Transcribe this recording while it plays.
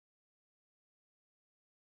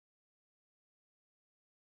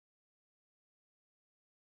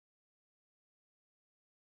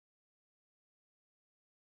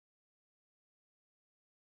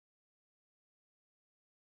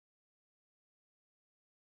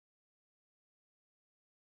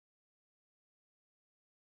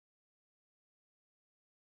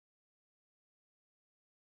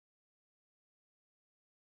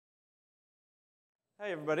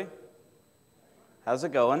Hey everybody, how's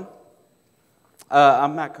it going?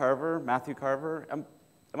 I'm Matthew Carver. Am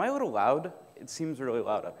I a little loud? It seems really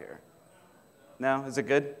loud up here. No, is it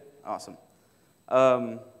good? Awesome.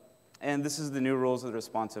 And this is the new rules of the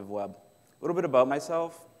responsive web. A little bit about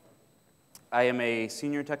myself. I am a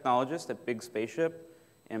senior technologist at Big Spaceship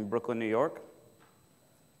in Brooklyn, New York.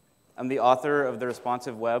 I'm the author of The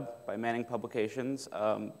Responsive Web by Manning Publications.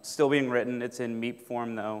 Still being written. It's in MEEP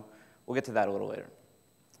form, though. We'll get to that a little later.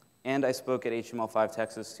 And I spoke at HTML5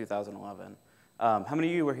 Texas 2011. How many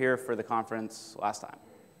of you were here for the conference last time?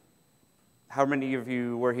 How many of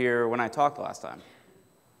you were here when I talked last time?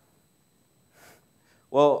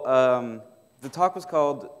 Well, the talk was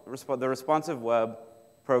called The Responsive Web,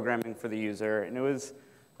 Programming for the User, and it was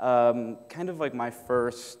kind of like my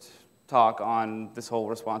first talk on this whole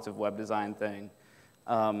responsive web design thing.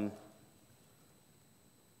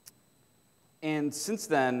 And since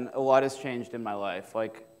then, a lot has changed in my life.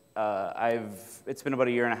 It's been about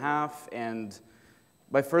a year and a half, and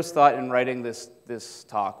my first thought in writing this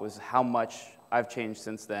talk was how much I've changed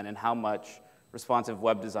since then and how much responsive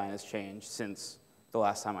web design has changed since the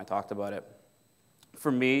last time I talked about it.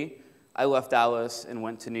 For me, I left Dallas and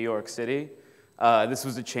went to New York City. This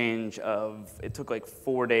was a change of, it took like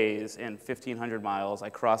 4 days and 1,500 miles. I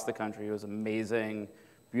crossed the country. It was amazing,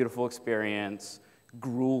 beautiful experience,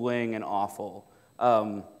 grueling and awful.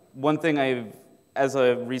 One thing as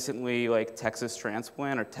a recently Texas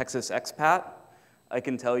transplant or Texas expat, I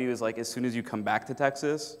can tell you is as soon as you come back to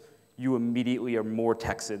Texas, you immediately are more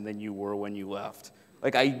Texan than you were when you left.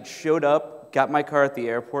 I showed up, got my car at the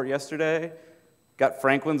airport yesterday, got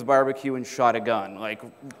Franklin's barbecue and shot a gun,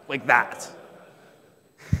 like that.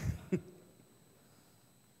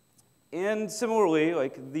 And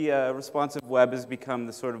similarly, the responsive web has become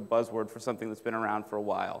the sort of buzzword for something that's been around for a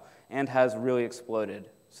while and has really exploded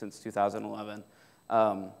since 2011.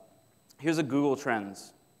 Here's a Google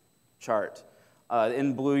Trends chart.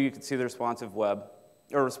 In blue, you can see the responsive web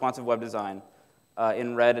design.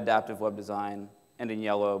 In red, adaptive web design. And in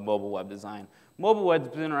yellow, mobile web design. Mobile web's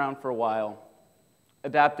been around for a while.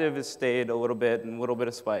 Adaptive has stayed a little bit and a little bit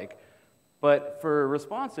of spike. But for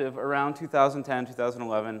responsive, around 2010,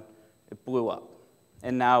 2011, it blew up.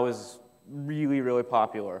 And now is really, really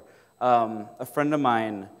popular. A friend of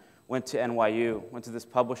mine went to NYU, went to this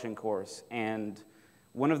publishing course, and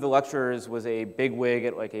one of the lecturers was a bigwig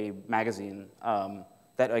at a magazine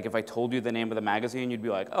that if I told you the name of the magazine, you'd be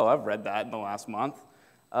like, oh, I've read that in the last month.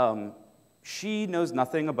 She knows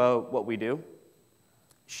nothing about what we do.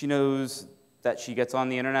 She knows that she gets on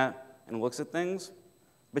the internet and looks at things,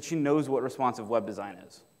 but she knows what responsive web design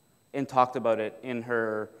is and talked about it in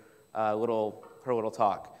her little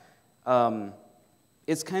talk.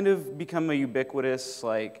 It's kind of become a ubiquitous,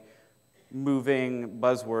 moving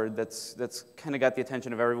buzzword that's kind of got the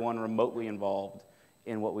attention of everyone remotely involved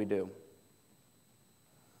in what we do.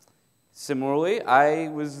 Similarly, I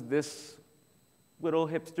was this little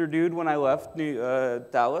hipster dude when I left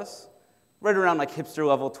Dallas, right around hipster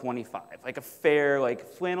level 25, a fair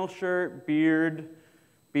flannel shirt,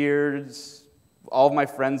 beards, all of my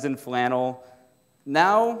friends in flannel.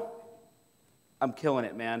 Now, I'm killing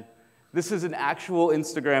it, man. This is an actual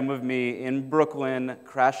Instagram of me in Brooklyn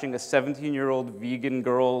crashing a 17-year-old vegan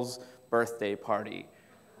girl's birthday party.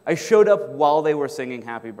 I showed up while they were singing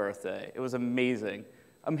happy birthday. It was amazing.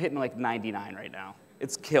 I'm hitting 99 right now.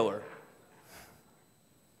 It's killer.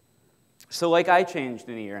 So I changed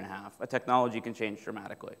in a year and a half. A technology can change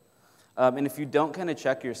dramatically. And if you don't kind of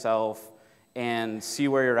check yourself and see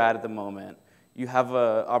where you're at the moment, you have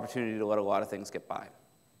an opportunity to let a lot of things get by.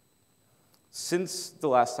 Since the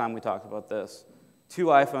last time we talked about this, 2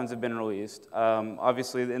 iPhones have been released,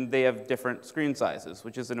 obviously, and they have different screen sizes,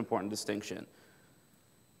 which is an important distinction.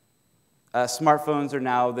 Smartphones are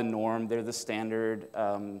now the norm. They're the standard.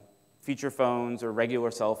 Feature phones or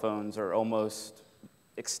regular cell phones are almost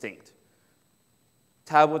extinct.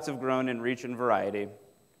 Tablets have grown in reach and variety.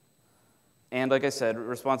 And like I said,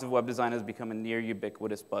 responsive web design has become a near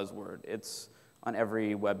ubiquitous buzzword. It's on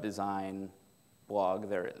every web design blog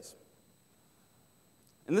there is.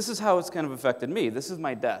 And this is how it's kind of affected me. This is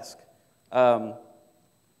my desk. I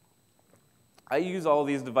use all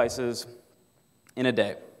these devices in a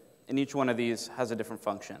day, and each one of these has a different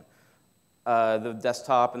function. The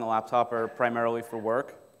desktop and the laptop are primarily for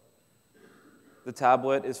work. The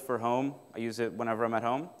tablet is for home. I use it whenever I'm at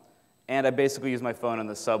home. And I basically use my phone in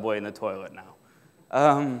the subway and the toilet now.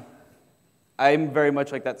 I'm very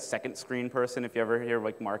much like that second screen person. If you ever hear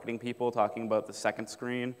marketing people talking about the second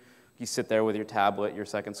screen, you sit there with your tablet, your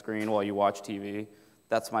second screen, while you watch TV.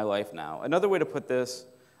 That's my life now. Another way to put this,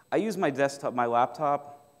 I use my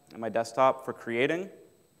laptop my desktop for creating.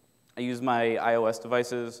 I use my iOS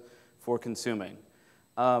devices for consuming.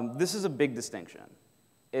 This is a big distinction.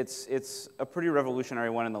 It's a pretty revolutionary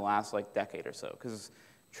one in the last decade or so, because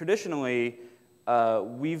traditionally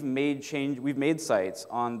we've made sites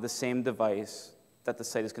on the same device that the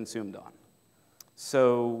site is consumed on.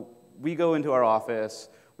 So we go into our office,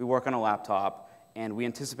 we work on a laptop, and we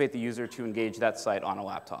anticipate the user to engage that site on a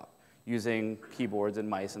laptop using keyboards and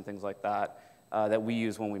mice and things like that that we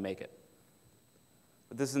use when we make it.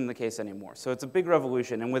 But this isn't the case anymore. So it's a big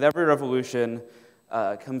revolution, and with every revolution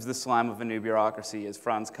comes the slime of a new bureaucracy, as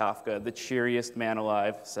Franz Kafka, the cheeriest man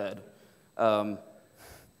alive, said.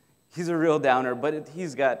 He's a real downer, but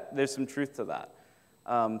there's some truth to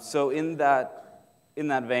that. So in that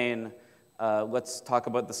vein, let's talk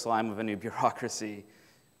about the slime of a new bureaucracy.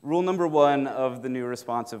 Rule number 1 of the new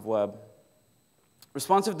responsive web.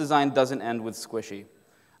 Responsive design doesn't end with squishy.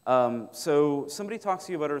 So somebody talks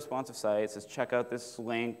to you about a responsive site, says, check out this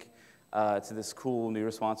link to this cool new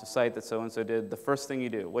responsive site that so-and-so did. The first thing you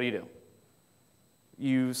do, what do?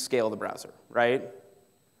 You scale the browser, right?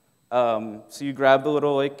 So you grab the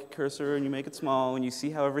little cursor and you make it small, and you see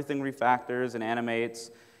how everything refactors and animates,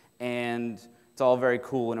 and it's all very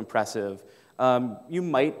cool and impressive. You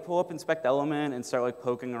might pull up Inspect Element and start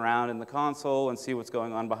poking around in the console and see what's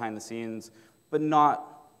going on behind the scenes, but not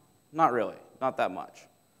really, not that much.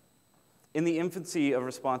 In the infancy of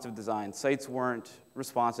responsive design, sites weren't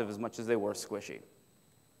responsive as much as they were squishy.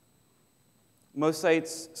 Most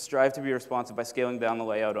sites strive to be responsive by scaling down the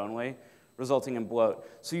layout only, resulting in bloat.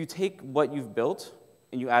 So you take what you've built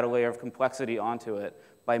and you add a layer of complexity onto it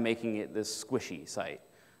by making it this squishy site.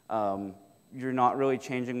 You're not really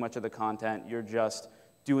changing much of the content, you're just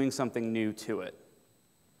doing something new to it.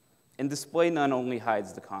 And display none only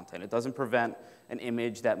hides the content. It doesn't prevent an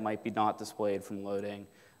image that might be not displayed from loading.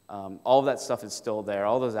 All of that stuff is still there.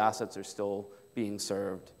 All those assets are still being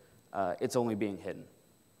served. It's only being hidden.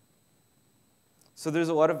 So there's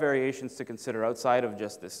a lot of variations to consider outside of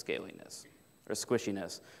just this scaliness or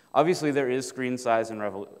squishiness. Obviously, there is screen size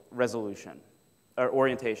and resolution, or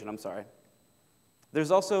orientation, I'm sorry.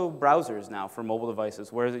 There's also browsers now for mobile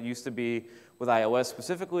devices, whereas it used to be with iOS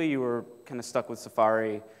specifically, you were kind of stuck with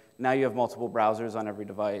Safari. Now you have multiple browsers on every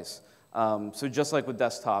device. So just like with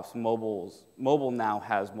desktops, mobile now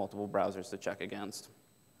has multiple browsers to check against.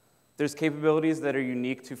 There's capabilities that are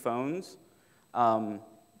unique to phones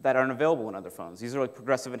that aren't available in other phones. These are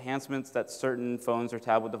progressive enhancements that certain phones or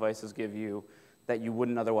tablet devices give you that you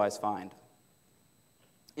wouldn't otherwise find.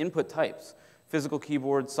 Input types, physical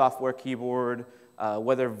keyboard, software keyboard,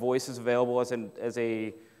 whether voice is available as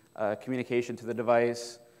a communication to the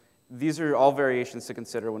device. These are all variations to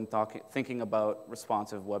consider when thinking about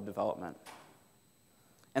responsive web development.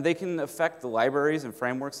 And they can affect the libraries and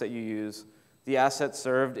frameworks that you use, the assets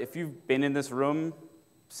served. If you've been in this room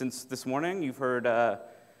since this morning, you've heard a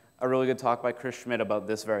really good talk by Chris Schmidt about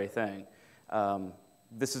this very thing.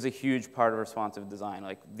 This is a huge part of responsive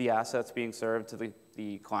design. The assets being served to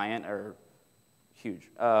the client are huge.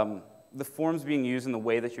 The forms being used and the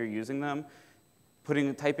way that you're using them,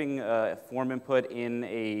 typing a form input in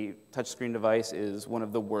a touchscreen device is one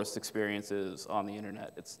of the worst experiences on the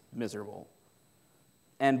internet. It's miserable.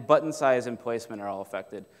 And button size and placement are all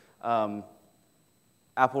affected.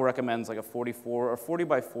 Apple recommends a 44 or 40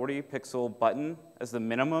 by 40 pixel button as the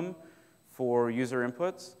minimum for user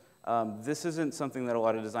inputs. This isn't something that a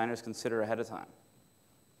lot of designers consider ahead of time.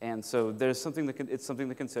 And so it's something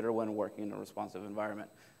to consider when working in a responsive environment.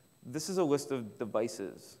 This is a list of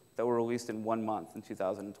devices that were released in 1 month in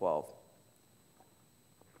 2012.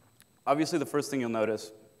 Obviously, the first thing you'll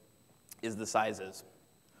notice is the sizes.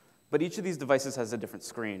 But each of these devices has a different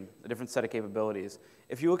screen, a different set of capabilities.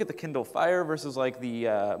 If you look at the Kindle Fire versus the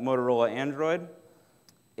Motorola Android,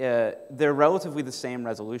 they're relatively the same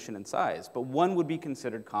resolution and size, but one would be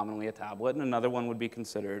considered commonly a tablet and another one would be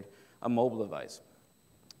considered a mobile device.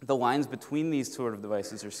 The lines between these sort of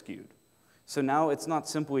devices are skewed. So now it's not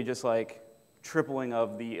simply just tripling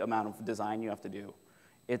of the amount of design you have to do.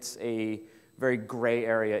 It's a very gray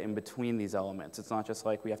area in between these elements. It's not just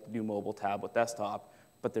we have to do mobile, tablet, desktop,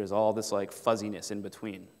 but there's all this fuzziness in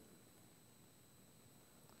between.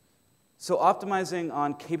 So optimizing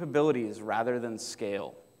on capabilities rather than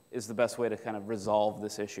scale is the best way to kind of resolve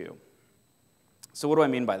this issue. So what do I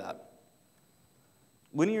mean by that?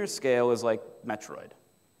 Linear scale is like Metroid.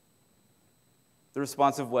 The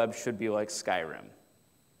responsive web should be like Skyrim.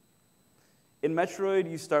 In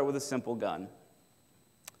Metroid, you start with a simple gun,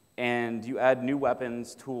 and you add new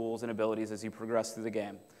weapons, tools, and abilities as you progress through the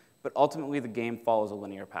game. But ultimately, the game follows a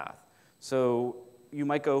linear path. So you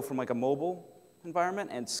might go from a mobile environment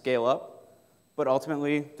and scale up, but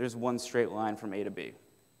ultimately, there's one straight line from A to B.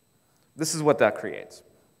 This is what that creates.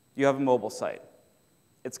 You have a mobile site.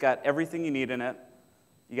 It's got everything you need in it.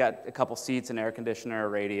 You got a couple seats, an air conditioner, a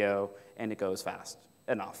radio, and it goes fast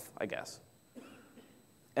enough, I guess.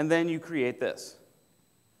 And then you create this.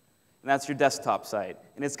 And that's your desktop site.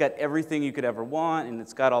 And it's got everything you could ever want, and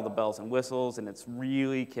it's got all the bells and whistles, and it's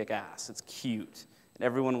really kick-ass. It's cute, and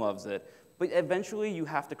everyone loves it. But eventually, you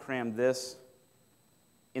have to cram this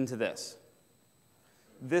into this.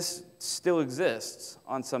 This still exists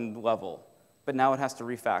on some level, but now it has to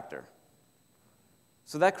refactor.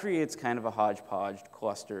 So that creates kind of a hodgepodge,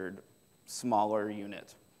 clustered, smaller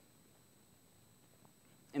unit.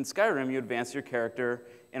 In Skyrim, you advance your character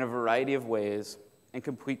in a variety of ways and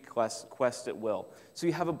complete quests at will. So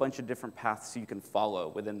you have a bunch of different paths you can follow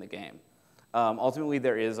within the game. Ultimately,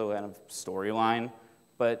 there is a kind of storyline,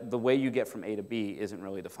 but the way you get from A to B isn't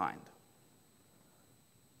really defined.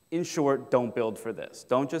 In short, don't build for this.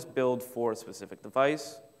 Don't just build for a specific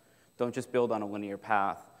device. Don't just build on a linear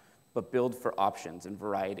path, but build for options and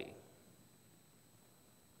variety.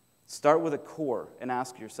 Start with a core and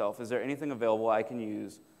ask yourself, is there anything available I can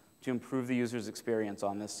use to improve the user's experience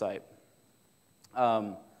on this site?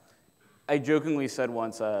 I jokingly said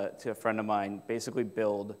once to a friend of mine, basically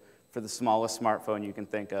build for the smallest smartphone you can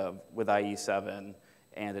think of with IE7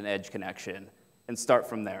 and an edge connection, and start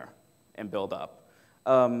from there and build up.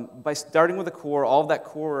 By starting with a core, all of that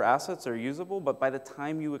core assets are usable, but by the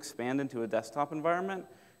time you expand into a desktop environment,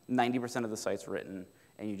 90% of the site's written,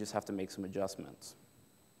 and you just have to make some adjustments.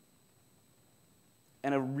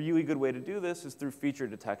 And a really good way to do this is through feature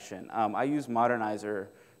detection. I use Modernizer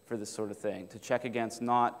for this sort of thing, to check against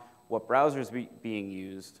not what browser is being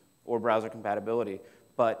used or browser compatibility,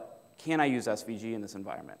 but can I use SVG in this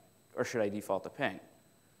environment, or should I default to ping?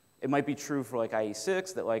 It might be true for like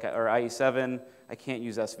IE6 that or IE7, I can't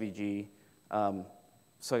use SVG,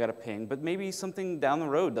 so I got to ping. But maybe something down the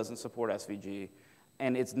road doesn't support SVG,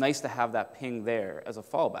 and it's nice to have that ping there as a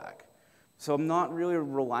fallback. So I'm not really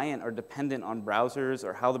reliant or dependent on browsers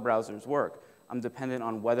or how the browsers work. I'm dependent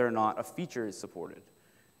on whether or not a feature is supported.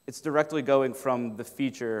 It's directly going from the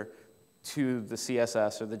feature to the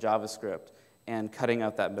CSS or the JavaScript and cutting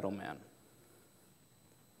out that middleman.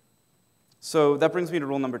 So that brings me to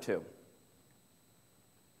rule number 2.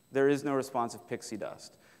 There is no responsive pixie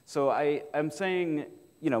dust. So I'm saying,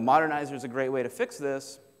 Modernizer is a great way to fix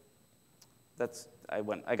this.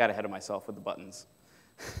 I got ahead of myself with the buttons.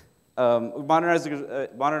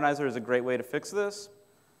 Modernizer is a great way to fix this,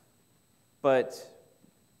 but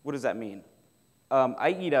what does that mean?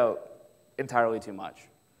 I eat out entirely too much.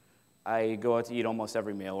 I go out to eat almost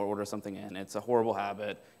every meal or order something in. It's a horrible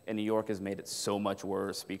habit, and New York has made it so much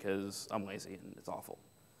worse because I'm lazy and it's awful.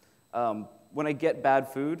 When I get bad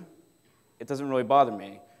food, it doesn't really bother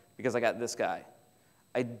me because I got this guy.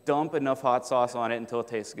 I dump enough hot sauce on it until it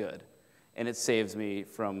tastes good, and it saves me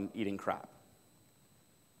from eating crap.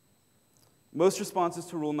 Most responses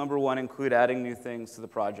to rule number 1 include adding new things to the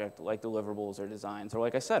project, like deliverables or designs, or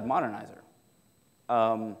like I said, Modernizer.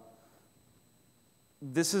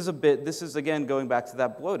 This is again going back to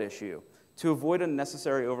that bloat issue. To avoid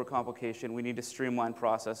unnecessary overcomplication, we need to streamline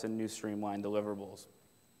process and new streamlined deliverables.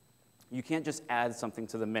 You can't just add something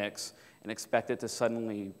to the mix and expect it to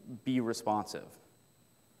suddenly be responsive.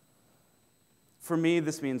 For me,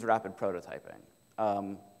 this means rapid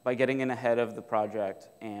prototyping. By getting in ahead of the project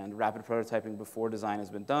and rapid prototyping before design has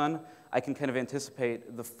been done, I can kind of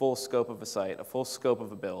anticipate the full scope of a site, a full scope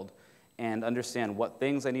of a build, and understand what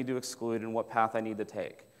things I need to exclude and what path I need to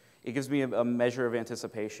take. It gives me a measure of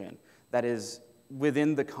anticipation that is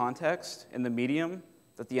within the context and the medium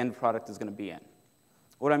that the end product is going to be in.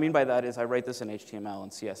 What I mean by that is I write this in HTML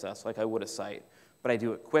and CSS like I would a site, but I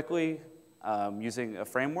do it quickly using a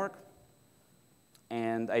framework,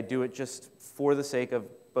 and I do it just for the sake of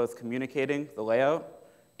both communicating the layout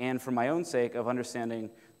and for my own sake of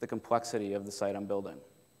understanding the complexity of the site I'm building.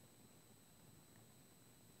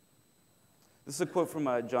 This is a quote from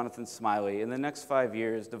Jonathan Smiley. In the next 5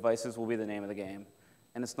 years, devices will be the name of the game.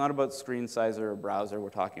 And it's not about screen size or browser we're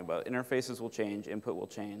talking about. Interfaces will change, input will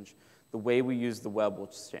change. The way we use the web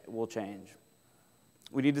will change.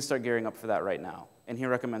 We need to start gearing up for that right now. And he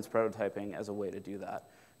recommends prototyping as a way to do that.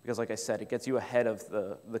 Because like I said, it gets you ahead of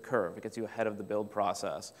the curve. It gets you ahead of the build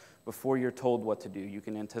process. Before you're told what to do, you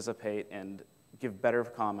can anticipate and give better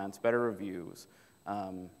comments, better reviews,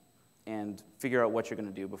 and figure out what you're going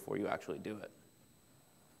to do before you actually do it.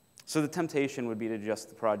 So the temptation would be to adjust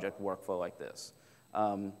the project workflow like this.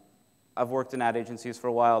 I've worked in ad agencies for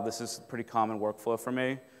a while. This is a pretty common workflow for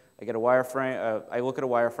me. I get a wireframe. I look at a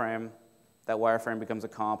wireframe. That wireframe becomes a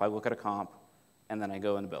comp. I look at a comp, and then I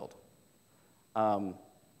go and build. The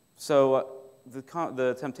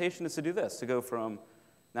temptation is to do this, to go from,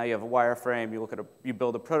 now you have a wireframe, you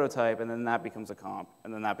build a prototype, and then that becomes a comp,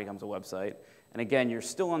 and then that becomes a website. And again, you're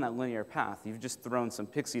still on that linear path. You've just thrown some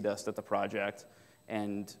pixie dust at the project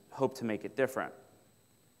and hope to make it different.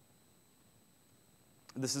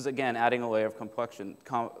 This is, again, adding a layer of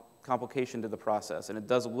complication to the process, and it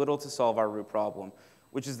does little to solve our root problem,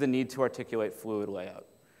 which is the need to articulate fluid layout.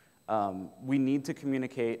 We need to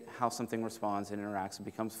communicate how something responds and interacts and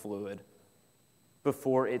becomes fluid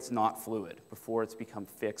before it's not fluid, before it's become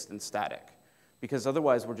fixed and static. Because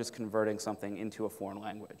otherwise, we're just converting something into a foreign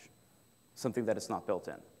language, something that it's not built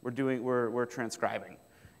in. We're transcribing,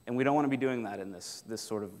 and we don't want to be doing that in this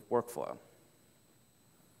sort of workflow.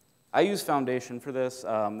 I use Foundation for this.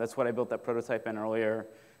 That's what I built that prototype in earlier.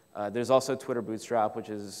 There's also Twitter Bootstrap, which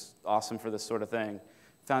is awesome for this sort of thing.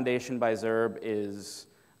 Foundation by Zerb is,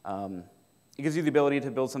 it gives you the ability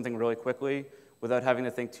to build something really quickly without having to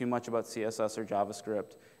think too much about CSS or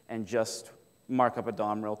JavaScript and just mark up a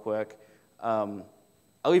DOM real quick. I'll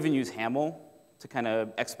even use Haml to kind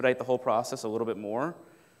of expedite the whole process a little bit more.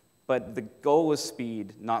 But the goal is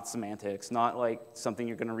speed, not semantics, not like something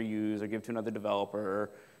you're going to reuse or give to another developer.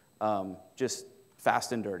 Just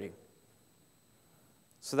fast and dirty.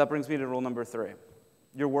 So that brings me to rule number 3.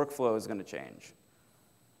 Your workflow is going to change.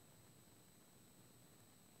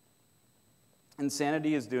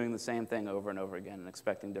 Insanity is doing the same thing over and over again and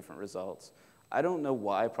expecting different results. I don't know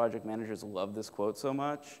why project managers love this quote so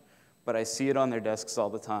much, but I see it on their desks all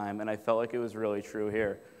the time, and I felt like it was really true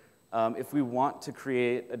here. If we want to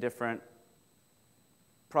create a different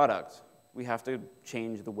product, we have to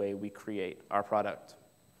change the way we create our product.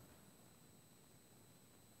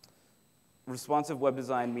 Responsive web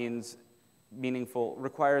design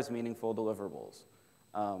requires meaningful deliverables.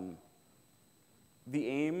 The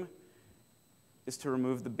aim is to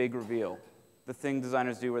remove the big reveal, the thing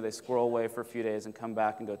designers do where they squirrel away for a few days and come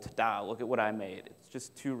back and go, ta-da, look at what I made. It's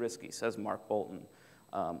just too risky, says Mark Bolton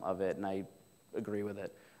of it, and I agree with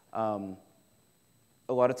it. A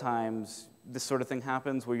lot of times, this sort of thing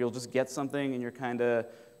happens where you'll just get something and you're kind of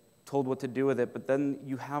told what to do with it, but then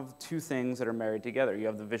you have two things that are married together. You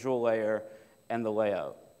have the visual layer and the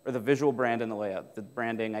layout, or the visual brand and the layout, the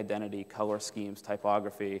branding, identity, color schemes,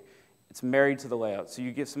 typography. It's married to the layout. So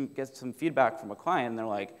you get some feedback from a client, and they're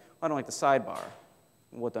like, well, I don't like the sidebar.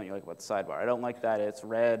 What don't you like about the sidebar? I don't like that it's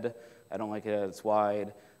red. I don't like it that it's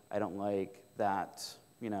wide. I don't like that,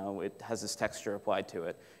 it has this texture applied to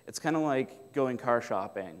it. It's kind of like going car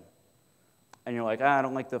shopping, and you're like, I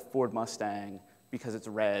don't like the Ford Mustang because it's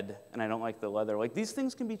red, and I don't like the leather. Like, these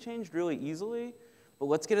things can be changed really easily, but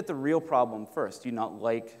let's get at the real problem first. Do you not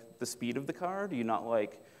like the speed of the car? Do you not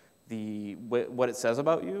like what it says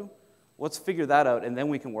about you? Let's figure that out, and then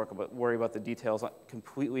we can worry about the details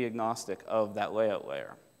completely agnostic of that layout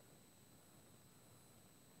layer.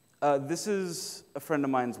 This is a friend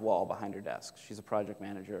of mine's wall behind her desk. She's a project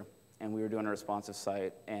manager, and we were doing a responsive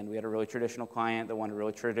site, and we had a really traditional client that wanted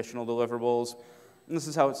really traditional deliverables, and this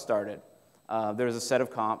is how it started. There was a set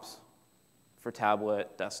of comps for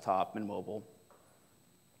tablet, desktop, and mobile,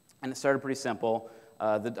 and it started pretty simple.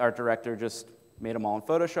 The art director just made them all in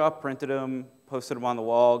Photoshop, printed them, posted them on the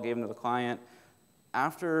wall, gave them to the client.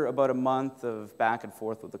 After about a month of back and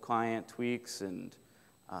forth with the client, tweaks and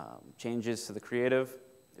changes to the creative,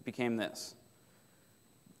 it became this.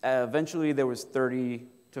 Eventually, there was 30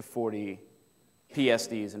 to 40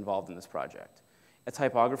 PSDs involved in this project. A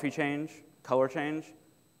typography change, color change,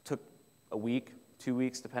 took a week, 2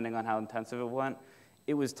 weeks, depending on how intensive it went.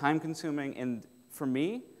 It was time-consuming, and for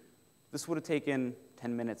me, this would have taken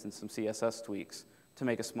 10 minutes and some CSS tweaks to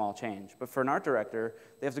make a small change. But for an art director,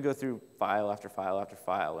 they have to go through file after file after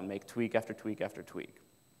file and make tweak after tweak after tweak.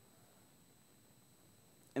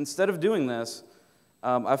 Instead of doing this,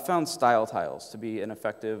 I've found style tiles to be an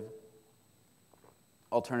effective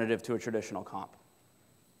alternative to a traditional comp.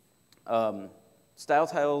 Style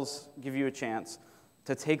tiles give you a chance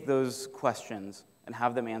to take those questions and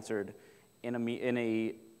have them answered in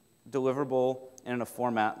a deliverable and in a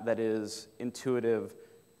format that is intuitive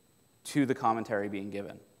to the commentary being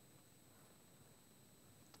given.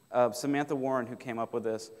 Samantha Warren, who came up with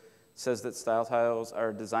this, says that style tiles are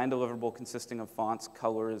a design deliverable consisting of fonts,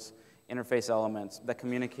 colors, interface elements that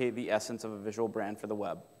communicate the essence of a visual brand for the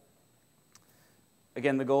web.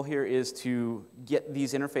 Again, the goal here is to get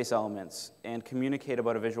these interface elements and communicate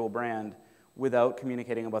about a visual brand without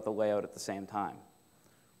communicating about the layout at the same time.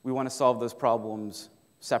 We want to solve those problems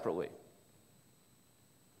separately.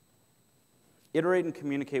 Iterate and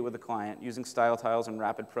communicate with the client using style tiles and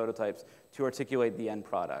rapid prototypes to articulate the end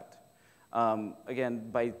product.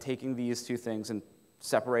 Again, by taking these two things and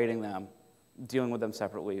separating them, dealing with them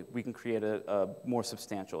separately, we can create a more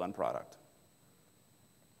substantial end product.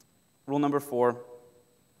 Rule number 4,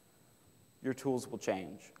 your tools will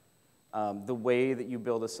change. The way that you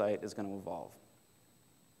build a site is going to evolve.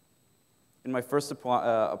 In my first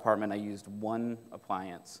apartment, I used one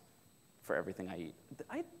appliance for everything I eat.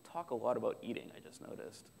 I talk a lot about eating, I just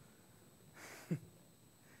noticed.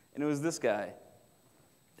 And it was this guy.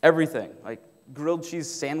 Everything, like grilled cheese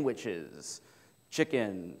sandwiches,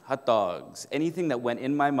 chicken, hot dogs, anything that went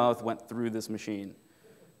in my mouth went through this machine.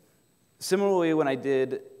 Similarly, when I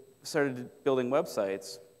started building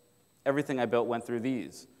websites, everything I built went through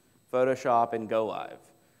these, Photoshop and Go Live.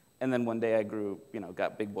 And then one day I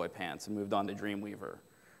got big boy pants and moved on to Dreamweaver.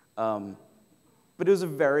 But it was a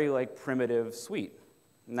very primitive suite.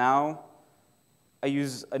 Now I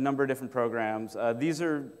use a number of different programs. These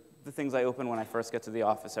are the things I open when I first get to the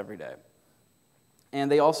office every day.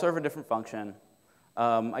 And they all serve a different function.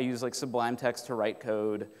 I use Sublime Text to write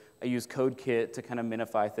code. I use CodeKit to kind of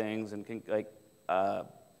minify things and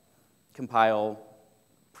compile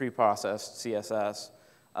pre-processed CSS.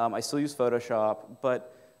 I still use Photoshop,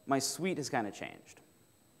 but my suite has kind of changed.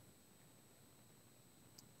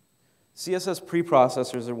 CSS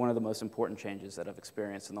preprocessors are one of the most important changes that I've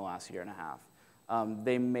experienced in the last year and a half.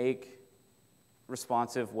 They make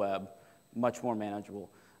responsive web much more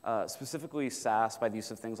manageable. Specifically, Sass, by the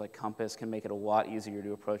use of things like Compass, can make it a lot easier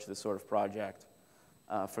to approach this sort of project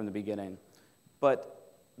from the beginning.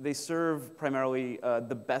 But they serve primarily,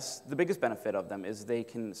 the biggest benefit of them is they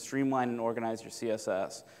can streamline and organize your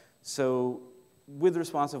CSS. So with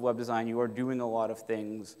responsive web design, you are doing a lot of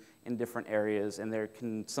things in different areas, and there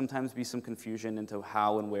can sometimes be some confusion into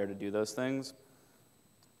how and where to do those things.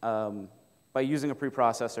 By using a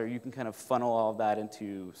preprocessor, you can kind of funnel all of that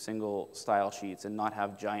into single style sheets and not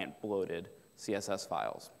have giant bloated CSS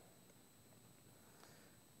files.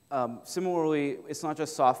 Similarly, it's not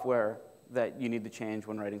just software that you need to change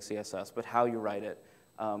when writing CSS, but how you write it.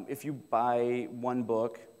 If you buy one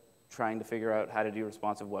book trying to figure out how to do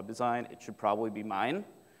responsive web design, it should probably be mine.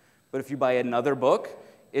 But if you buy another book,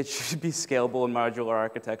 it should be Scalable and Modular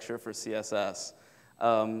Architecture for CSS.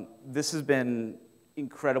 This has been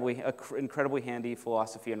incredibly handy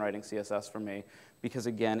philosophy in writing CSS for me because,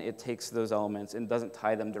 again, it takes those elements and doesn't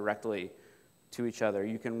tie them directly to each other.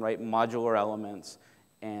 You can write modular elements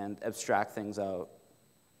and abstract things out,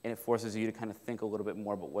 and it forces you to kind of think a little bit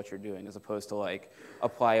more about what you're doing as opposed to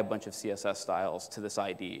apply a bunch of CSS styles to this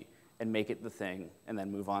ID and make it the thing and then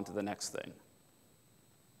move on to the next thing.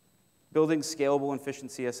 Building scalable and efficient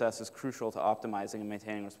CSS is crucial to optimizing and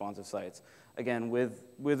maintaining responsive sites. Again, with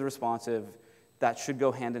responsive, that should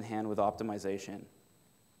go hand in hand with optimization.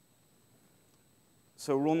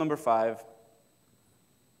 So rule number 5,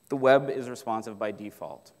 the web is responsive by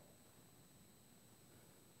default.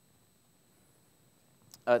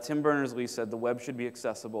 Tim Berners-Lee said the web should be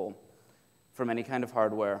accessible from any kind of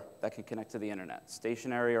hardware that can connect to the internet,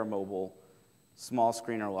 stationary or mobile, small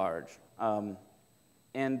screen or large.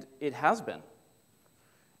 And it has been.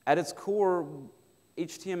 At its core,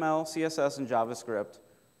 HTML, CSS, and JavaScript,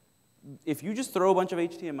 if you just throw a bunch of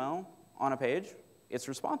HTML on a page, it's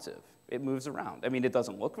responsive. It moves around. I mean, it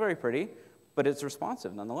doesn't look very pretty, but it's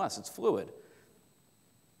responsive nonetheless. It's fluid.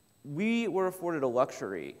 We were afforded a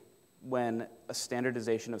luxury when a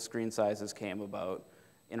standardization of screen sizes came about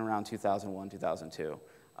in around 2001, 2002.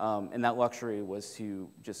 And that luxury was to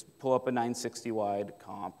just pull up a 960 wide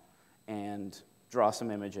comp and draw some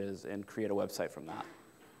images and create a website from that.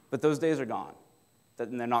 But those days are gone,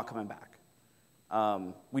 and they're not coming back.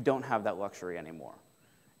 We don't have that luxury anymore.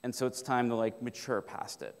 And so it's time to mature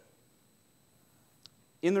past it.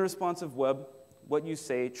 In the responsive web, what you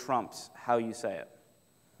say trumps how you say it.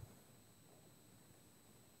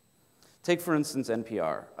 Take, for instance,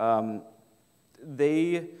 NPR.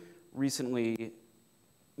 They recently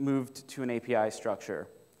moved to an API structure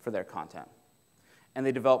for their content. And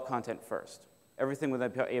they develop content first. Everything with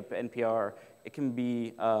NPR, it can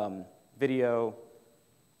be video,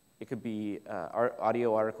 it could be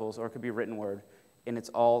audio articles, or it could be written word. And it's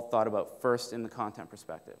all thought about first in the content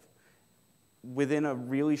perspective. Within a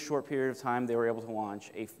really short period of time, they were able to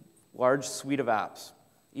launch a large suite of apps,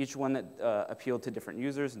 each one that appealed to different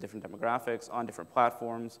users and different demographics on different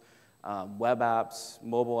platforms, web apps,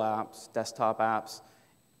 mobile apps, desktop apps,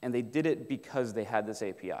 and they did it because they had this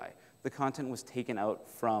API. The content was taken out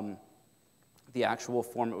from the actual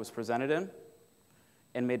form it was presented in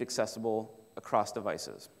and made accessible across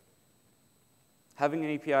devices. Having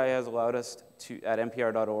an API has allowed us at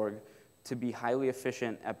npr.org to be highly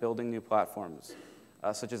efficient at building new platforms,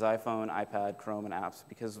 such as iPhone, iPad, Chrome, and apps,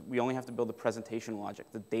 because we only have to build the presentation logic.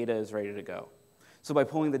 The data is ready to go. So by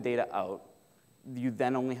pulling the data out, you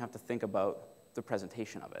then only have to think about the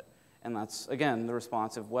presentation of it. And that's, again, the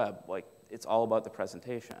responsive web. Like, it's all about the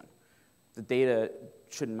presentation. The data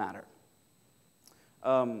shouldn't matter.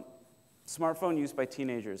 Smartphone use by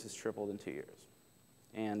teenagers has tripled in 2 years.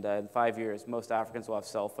 And in 5 years, most Africans will have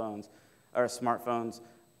cell phones or smartphones.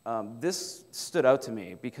 This stood out to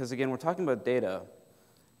me because, again, we're talking about data,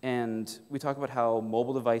 and we talk about how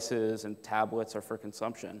mobile devices and tablets are for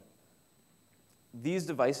consumption. These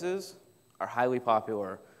devices are highly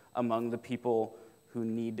popular among the people who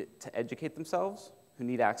need to educate themselves, who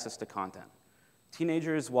need access to content.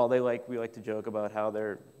 Teenagers, while we like to joke about how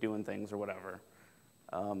they're doing things or whatever.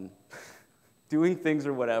 Doing things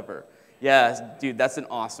or whatever. Yeah, dude, that's an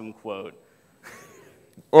awesome quote.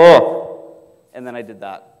 Oh! And then I did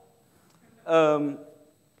that.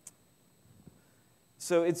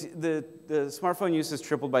 So it's the smartphone use has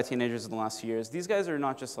tripled by teenagers in the last few years. These guys are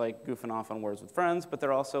not just like goofing off on words with friends, but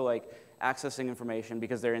they're also like accessing information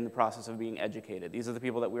because they're in the process of being educated. These are the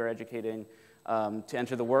people that we're educating to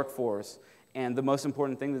enter the workforce. And the most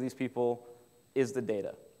important thing to these people is the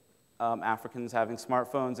data. Africans having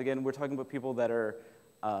smartphones. Again, we're talking about people that are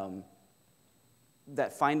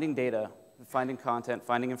that finding data, finding content,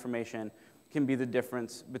 finding information can be the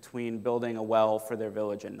difference between building a well for their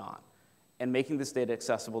village and not. And making this data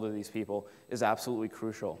accessible to these people is absolutely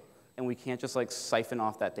crucial. And we can't just like siphon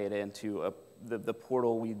off that data into the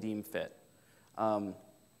portal we deem fit.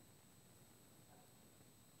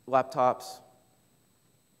 Laptops,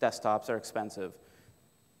 desktops are expensive.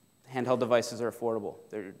 Handheld devices are affordable.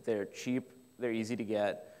 They're cheap, they're easy to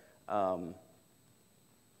get. And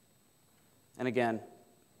again,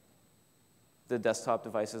 the desktop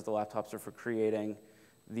devices, the laptops are for creating.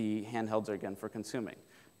 The handhelds are, again, for consuming.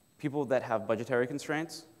 People that have budgetary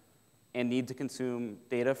constraints and need to consume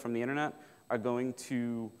data from the internet are going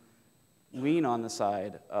to lean on the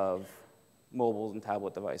side of mobile and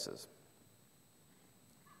tablet devices.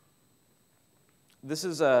 This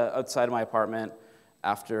is outside of my apartment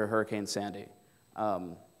after Hurricane Sandy.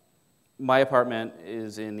 My apartment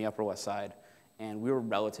is in the Upper West Side, and we were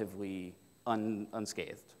relatively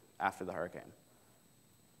unscathed after the hurricane.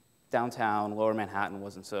 Downtown, Lower Manhattan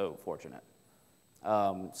wasn't so fortunate.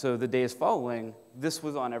 So the days following, this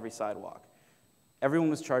was on every sidewalk. Everyone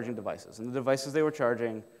was charging devices, and the devices they were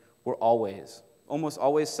charging were almost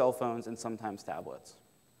always cell phones and sometimes tablets.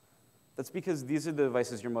 That's because these are the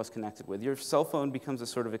devices you're most connected with. Your cell phone becomes a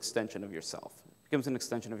sort of extension of yourself. It becomes an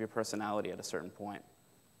extension of your personality at a certain point.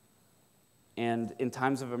 And in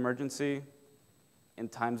times of emergency, in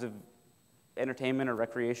times of entertainment or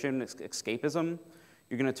recreation, escapism,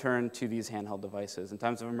 you're going to turn to these handheld devices. In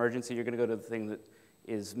times of emergency, you're going to go to the thing that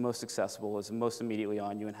is most accessible, is most immediately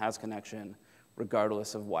on you, and has connection,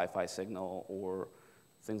 regardless of Wi-Fi signal or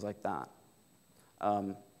things like that.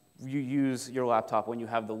 You use your laptop when you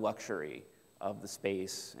have the luxury of the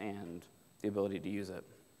space and the ability to use it.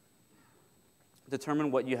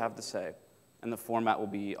 Determine what you have to say, and the format will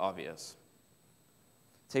be obvious.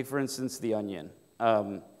 Take, for instance, The Onion.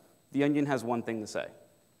 The Onion has one thing to say,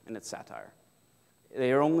 and it's satire.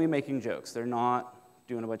 They are only making jokes. They're not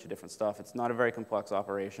doing a bunch of different stuff. It's not a very complex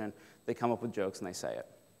operation. They come up with jokes and they say it.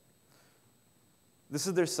 This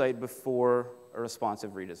is their site before a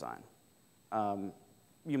responsive redesign.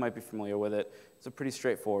 You might be familiar with it. It's a pretty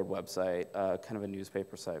straightforward website, kind of a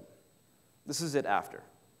newspaper site. This is it after.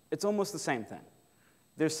 It's almost the same thing.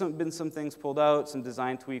 There's been some things pulled out, some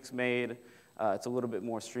design tweaks made. It's a little bit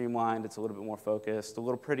more streamlined. It's a little bit more focused, a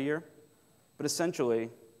little prettier. But essentially,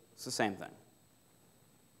 it's the same thing.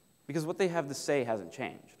 Because what they have to say hasn't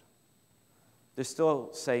changed. They're still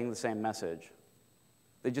saying the same message.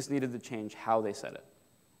 They just needed to change how they said it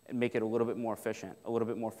and make it a little bit more efficient, a little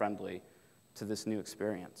bit more friendly to this new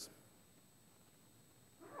experience.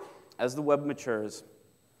 As the web matures,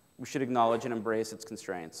 we should acknowledge and embrace its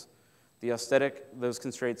constraints. The aesthetic those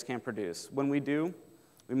constraints can't produce. When we do,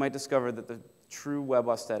 we might discover that the true web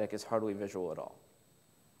aesthetic is hardly visual at all.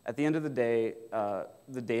 At the end of the day,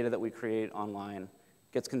 the data that we create online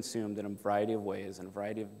gets consumed in a variety of ways, in a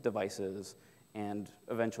variety of devices, and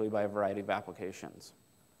eventually by a variety of applications.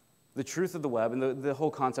 The truth of the web, and the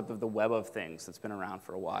whole concept of the web of things that's been around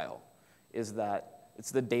for a while, is that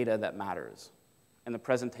it's the data that matters, and the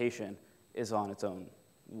presentation is on its own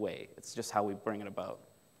way. It's just how we bring it about.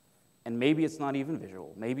 And maybe it's not even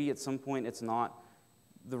visual. Maybe at some point it's not,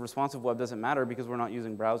 the responsive web doesn't matter because we're not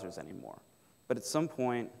using browsers anymore. But at some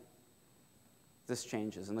point, this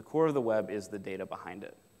changes, and the core of the web is the data behind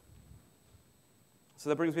it. So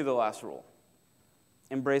that brings me to the last rule.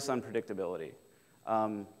 Embrace unpredictability.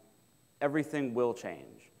 Everything will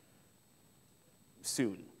change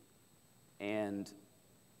soon. And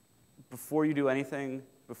before you do anything,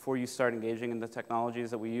 before you start engaging in the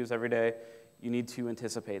technologies that we use every day, you need to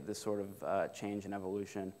anticipate this sort of change and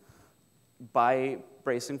evolution. By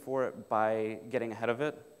bracing for it, by getting ahead of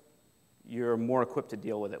it, you're more equipped to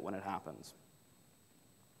deal with it when it happens.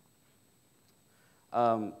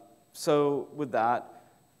 So with that,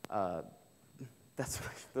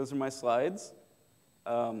 those are my slides.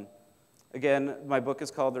 Again, my book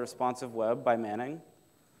is called The Responsive Web by Manning.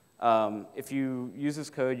 If you use this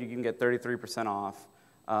code, you can get 33% off.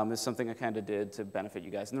 It's something I kind of did to benefit you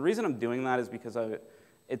guys. And the reason I'm doing that is because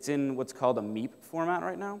it's in what's called a MEP format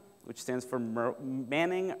right now, which stands for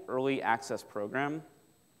Manning Early Access Program.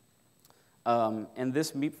 And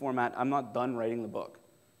this MEP format, I'm not done writing the book.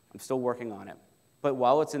 I'm still working on it. But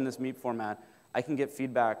while it's in this MEP format, I can get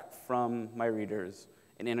feedback from my readers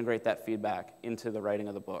and integrate that feedback into the writing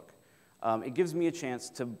of the book. It gives me a chance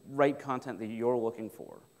to write content that you're looking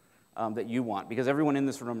for, that you want, because everyone in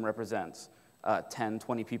this room represents 10,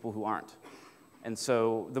 20 people who aren't. And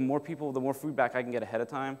so the more people, the more feedback I can get ahead of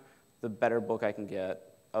time, the better book I can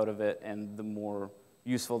get out of it, and the more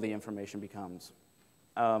useful the information becomes.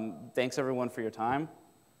 Thanks, everyone, for your time.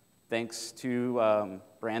 Thanks to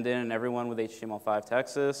Brandon and everyone with HTML5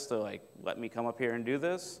 Texas to let me come up here and do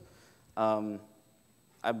this. I'm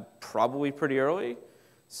probably pretty early,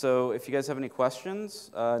 so if you guys have any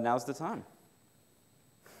questions, now's the time.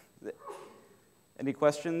 Any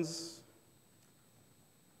questions?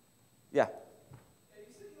 Yeah. You said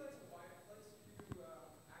you like to actual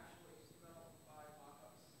HTML5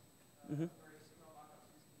 mockups, Mm-hmm. or HTML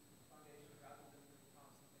mockups using Foundation rather than doing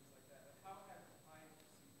prompts and things like that. How have clients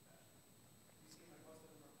received that? Do you see most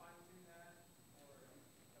of them are fine doing that, or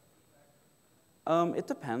feedback? It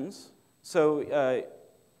depends. So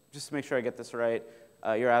just to make sure I get this right,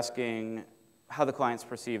 you're asking how the clients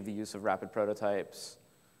perceive the use of rapid prototypes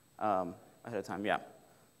ahead of time. Yeah.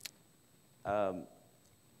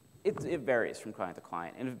 It varies from client to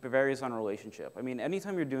client, and it varies on relationship. I mean,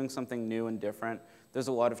 anytime you're doing something new and different, there's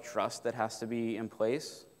a lot of trust that has to be in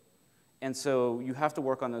place. And so you have to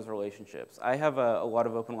work on those relationships. I have a lot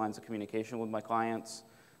of open lines of communication with my clients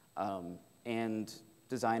and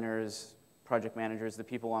designers, project managers, the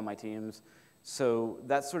people on my teams. So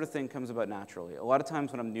that sort of thing comes about naturally. A lot of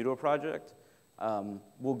times when I'm new to a project,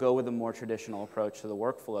 we'll go with a more traditional approach to the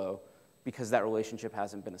workflow because that relationship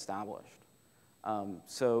hasn't been established.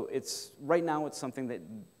 So right now it's something that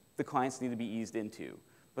the clients need to be eased into,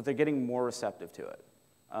 but they're getting more receptive to it.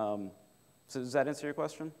 So does that answer your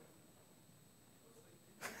question?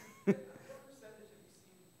 What percentage have you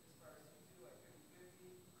seen as far as you do, like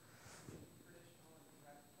 50-50, traditional and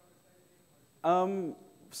rapid prototyping?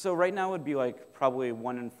 So right now it would be probably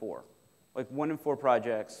 1 in 4. 1 in 4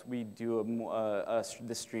 projects, we do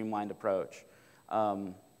this streamlined approach.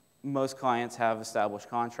 Most clients have established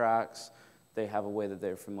contracts. They have a way that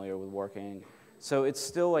they're familiar with working. So it's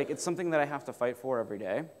still it's something that I have to fight for every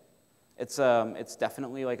day. It's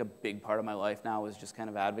definitely a big part of my life now is just kind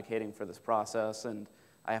of advocating for this process, and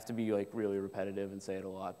I have to be really repetitive and say it a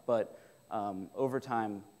lot. But over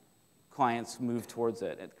time, clients move towards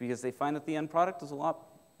it because they find that the end product is a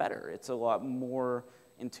lot better. It's a lot more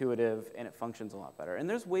intuitive, and it functions a lot better. And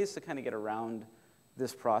there's ways to kind of get around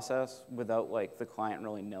this process without the client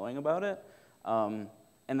really knowing about it.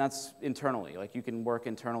 And that's internally. You can work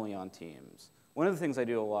internally on teams. One of the things I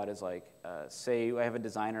do a lot is say I have a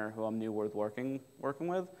designer who I'm new with working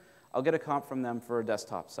with. I'll get a comp from them for a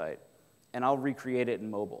desktop site, and I'll recreate it in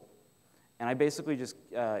mobile. And I basically just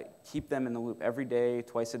keep them in the loop every day,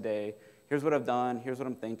 twice a day. Here's what I've done. Here's what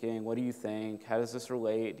I'm thinking. What do you think? How does this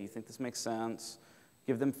relate? Do you think this makes sense?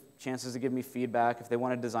 Give them chances to give me feedback. If they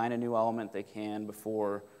want to design a new element, they can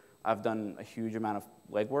before I've done a huge amount of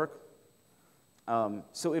legwork.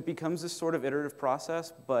 So it becomes this sort of iterative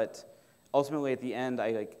process, but ultimately at the end,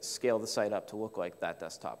 I scale the site up to look like that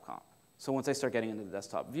desktop comp. So once I start getting into the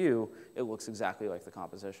desktop view, it looks exactly like the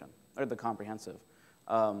composition, or the comprehensive.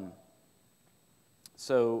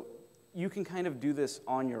 So you can kind of do this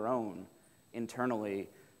on your own internally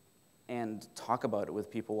and talk about it with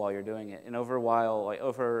people while you're doing it. And over a while,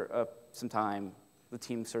 over some time, the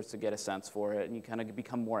team starts to get a sense for it, and you kind of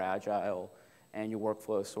become more agile, and your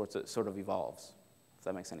workflow sort of evolves, if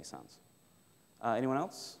that makes any sense. Anyone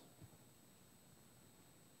else?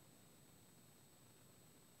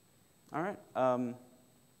 All right.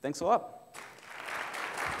 Thanks a lot.